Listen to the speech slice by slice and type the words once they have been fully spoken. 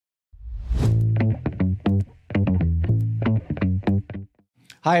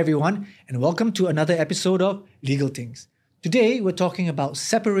Hi, everyone, and welcome to another episode of Legal Things. Today, we're talking about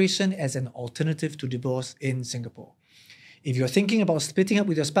separation as an alternative to divorce in Singapore. If you're thinking about splitting up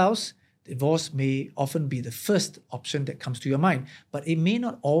with your spouse, divorce may often be the first option that comes to your mind, but it may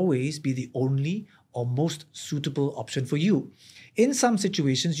not always be the only or most suitable option for you. In some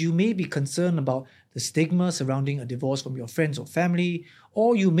situations, you may be concerned about the stigma surrounding a divorce from your friends or family,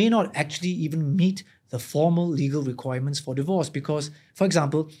 or you may not actually even meet the formal legal requirements for divorce because, for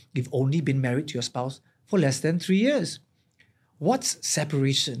example, you've only been married to your spouse for less than 3 years. What's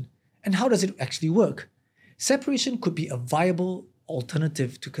separation and how does it actually work? Separation could be a viable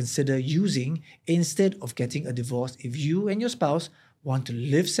alternative to consider using instead of getting a divorce if you and your spouse want to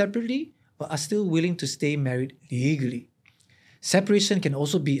live separately but are still willing to stay married legally. Separation can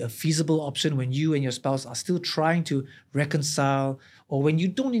also be a feasible option when you and your spouse are still trying to reconcile or when you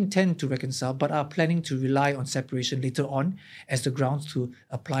don't intend to reconcile but are planning to rely on separation later on as the grounds to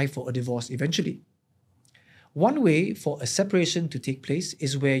apply for a divorce eventually. One way for a separation to take place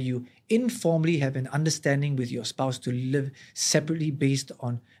is where you informally have an understanding with your spouse to live separately based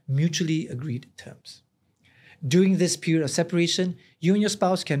on mutually agreed terms. During this period of separation, you and your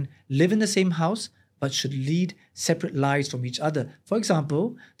spouse can live in the same house but should lead separate lives from each other. For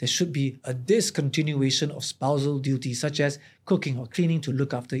example, there should be a discontinuation of spousal duties such as cooking or cleaning to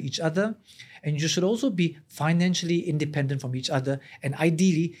look after each other. And you should also be financially independent from each other and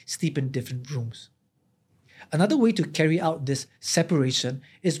ideally sleep in different rooms. Another way to carry out this separation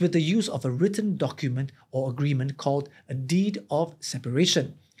is with the use of a written document or agreement called a deed of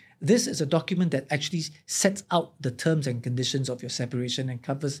separation. This is a document that actually sets out the terms and conditions of your separation and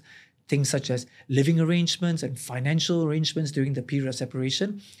covers things such as living arrangements and financial arrangements during the period of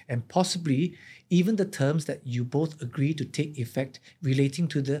separation, and possibly even the terms that you both agree to take effect relating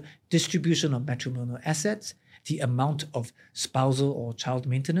to the distribution of matrimonial assets, the amount of spousal or child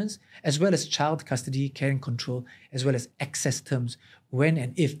maintenance, as well as child custody, care and control, as well as excess terms when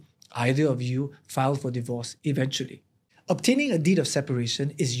and if either of you file for divorce eventually. Obtaining a deed of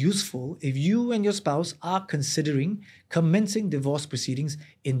separation is useful if you and your spouse are considering commencing divorce proceedings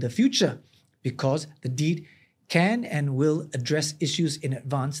in the future, because the deed can and will address issues in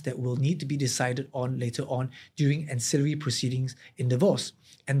advance that will need to be decided on later on during ancillary proceedings in divorce.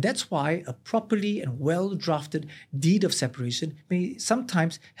 And that's why a properly and well-drafted deed of separation may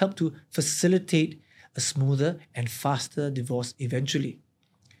sometimes help to facilitate a smoother and faster divorce eventually.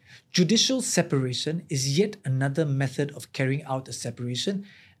 Judicial separation is yet another method of carrying out a separation,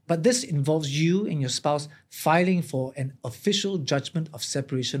 but this involves you and your spouse filing for an official judgment of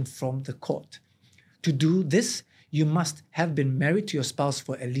separation from the court. To do this, you must have been married to your spouse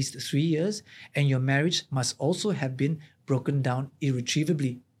for at least 3 years, and your marriage must also have been broken down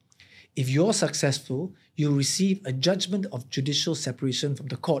irretrievably. If you're successful, you'll receive a judgment of judicial separation from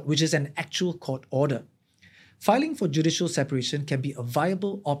the court, which is an actual court order. Filing for judicial separation can be a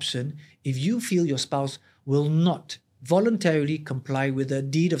viable option if you feel your spouse will not voluntarily comply with a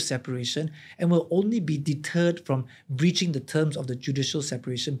deed of separation and will only be deterred from breaching the terms of the judicial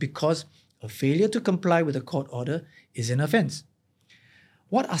separation because a failure to comply with a court order is an offence.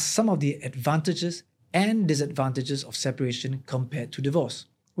 What are some of the advantages and disadvantages of separation compared to divorce?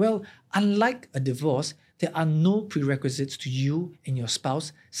 Well, unlike a divorce, there are no prerequisites to you and your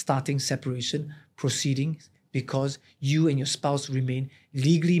spouse starting separation proceedings because you and your spouse remain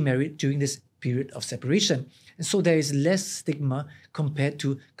legally married during this period of separation. And so there is less stigma compared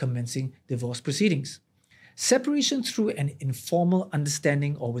to commencing divorce proceedings. Separation through an informal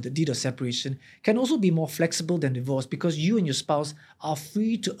understanding or with a deed of separation can also be more flexible than divorce because you and your spouse are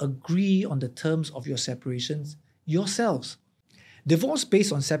free to agree on the terms of your separations yourselves. Divorce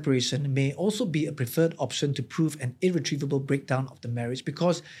based on separation may also be a preferred option to prove an irretrievable breakdown of the marriage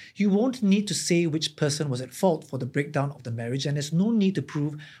because you won't need to say which person was at fault for the breakdown of the marriage, and there's no need to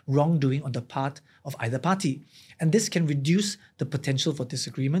prove wrongdoing on the part of either party. And this can reduce the potential for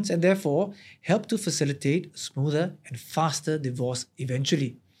disagreements and therefore help to facilitate a smoother and faster divorce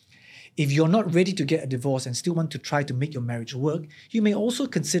eventually. If you're not ready to get a divorce and still want to try to make your marriage work, you may also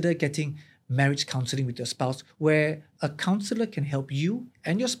consider getting marriage counseling with your spouse, where a counselor can help you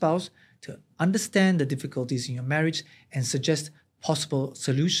and your spouse to understand the difficulties in your marriage and suggest possible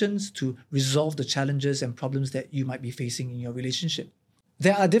solutions to resolve the challenges and problems that you might be facing in your relationship.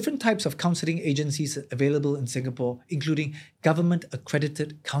 There are different types of counseling agencies available in Singapore, including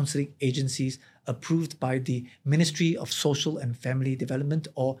government-accredited counseling agencies approved by the Ministry of Social and Family Development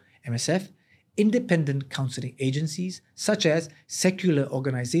or MSF, independent counseling agencies such as secular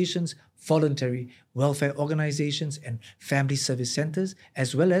organizations, voluntary welfare organizations, and family service centers,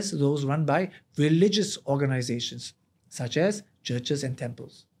 as well as those run by religious organizations. such as churches and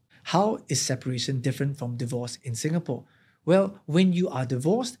temples. How is separation different from divorce in Singapore? Well, when you are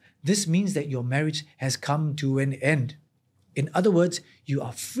divorced, this means that your marriage has come to an end. In other words, you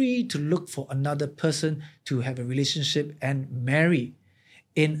are free to look for another person to have a relationship and marry.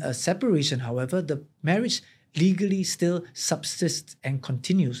 In a separation, however, the marriage legally still subsists and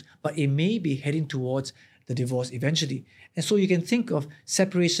continues, but it may be heading towards the divorce eventually. And so you can think of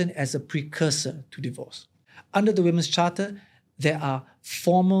separation as a precursor to divorce. Under the Women's Charter, there are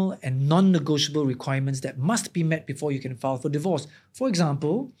formal and non-negotiable requirements that must be met before you can file for divorce. For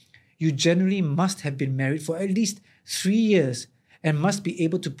example, you generally must have been married for at least 3 years and must be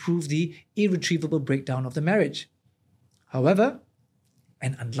able to prove the irretrievable breakdown of the marriage. However,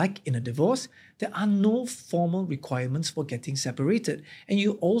 and unlike in a divorce, there are no formal requirements for getting separated, and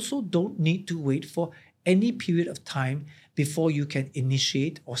you also don't need to wait for any period of time before you can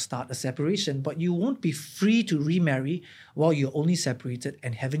initiate or start a separation, but you won't be free to remarry while you're only separated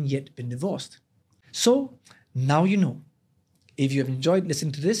and haven't yet been divorced. So, now you know. If you have enjoyed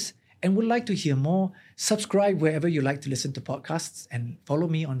listening to this and would like to hear more, subscribe wherever you like to listen to podcasts and follow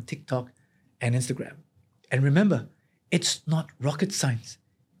me on TikTok and Instagram. And remember, it's not rocket science.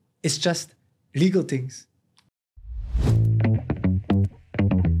 It's just legal things.